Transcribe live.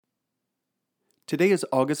Today is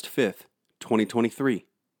August 5th, 2023.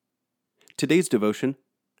 Today's devotion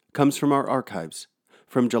comes from our archives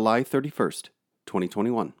from July 31st,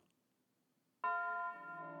 2021.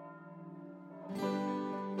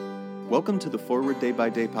 Welcome to the Forward Day by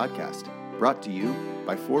Day podcast, brought to you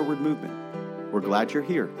by Forward Movement. We're glad you're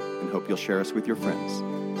here and hope you'll share us with your friends.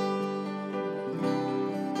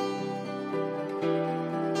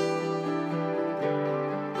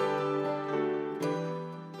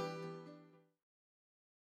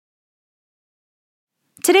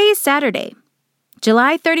 Today is Saturday,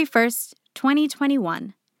 July 31st,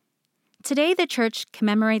 2021. Today the Church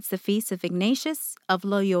commemorates the feast of Ignatius of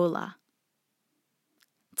Loyola.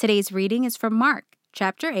 Today's reading is from Mark,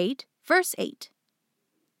 chapter 8, verse 8.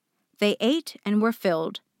 They ate and were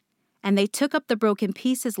filled, and they took up the broken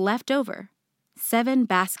pieces left over, 7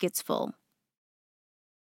 baskets full.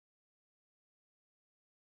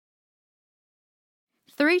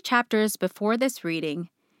 Three chapters before this reading,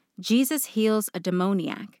 Jesus heals a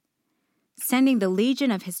demoniac, sending the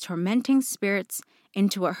legion of his tormenting spirits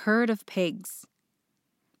into a herd of pigs.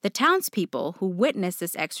 The townspeople who witness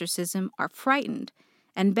this exorcism are frightened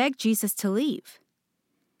and beg Jesus to leave.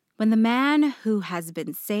 When the man who has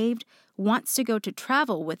been saved wants to go to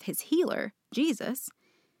travel with his healer, Jesus,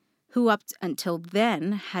 who up until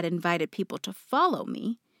then had invited people to follow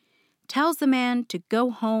me, tells the man to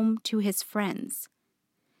go home to his friends.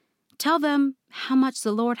 Tell them how much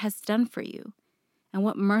the Lord has done for you and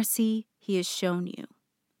what mercy he has shown you.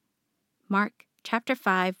 Mark chapter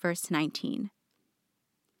 5, verse 19.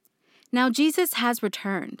 Now Jesus has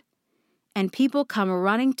returned, and people come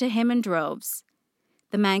running to him in droves.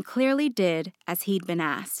 The man clearly did as he'd been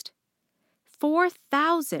asked.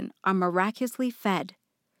 4,000 are miraculously fed,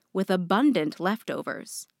 with abundant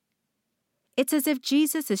leftovers. It's as if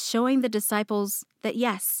Jesus is showing the disciples that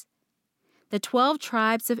yes, the 12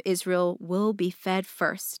 tribes of Israel will be fed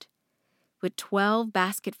first, with 12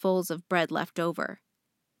 basketfuls of bread left over.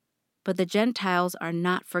 But the Gentiles are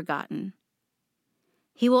not forgotten.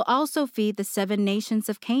 He will also feed the 7 nations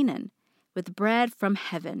of Canaan with bread from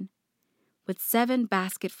heaven, with 7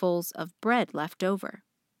 basketfuls of bread left over.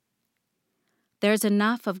 There's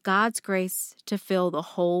enough of God's grace to fill the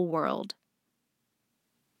whole world.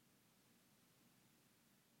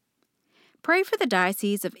 Pray for the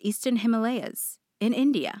Diocese of Eastern Himalayas in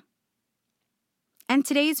India. And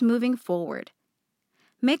today's moving forward.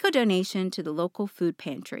 Make a donation to the local food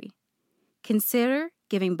pantry. Consider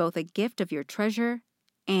giving both a gift of your treasure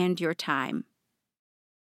and your time.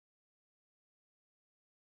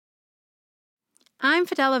 I'm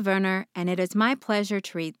Fidela Werner, and it is my pleasure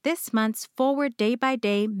to read this month's Forward Day by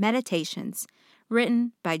Day Meditations,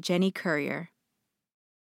 written by Jenny Currier.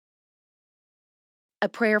 A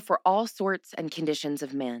prayer for all sorts and conditions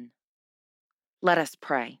of men. Let us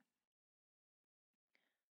pray.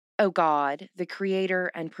 O God, the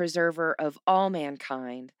creator and preserver of all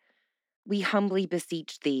mankind, we humbly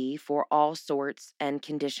beseech thee for all sorts and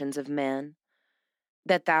conditions of men,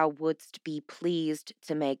 that thou wouldst be pleased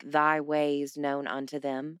to make thy ways known unto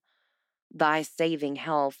them, thy saving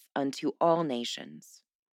health unto all nations.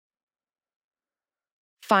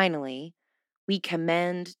 Finally, we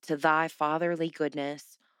commend to thy fatherly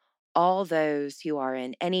goodness all those who are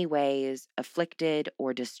in any ways afflicted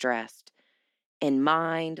or distressed, in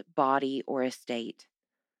mind, body, or estate,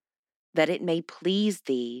 that it may please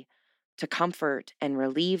thee to comfort and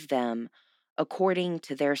relieve them according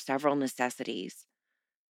to their several necessities,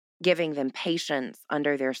 giving them patience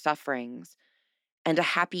under their sufferings and a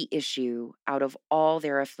happy issue out of all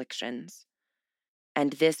their afflictions.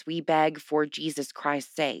 And this we beg for Jesus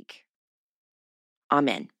Christ's sake.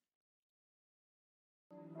 Amen.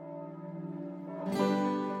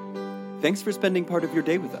 Thanks for spending part of your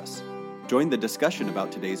day with us. Join the discussion about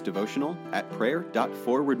today's devotional at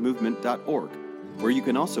prayer.forwardmovement.org, where you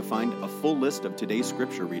can also find a full list of today's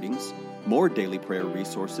scripture readings, more daily prayer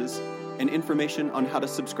resources, and information on how to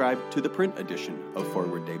subscribe to the print edition of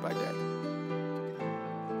Forward Day by Day.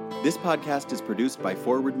 This podcast is produced by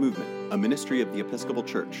Forward Movement, a ministry of the Episcopal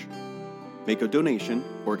Church. Make a donation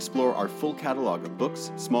or explore our full catalog of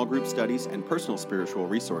books, small group studies, and personal spiritual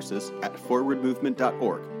resources at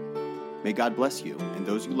forwardmovement.org. May God bless you and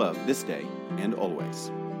those you love this day and always.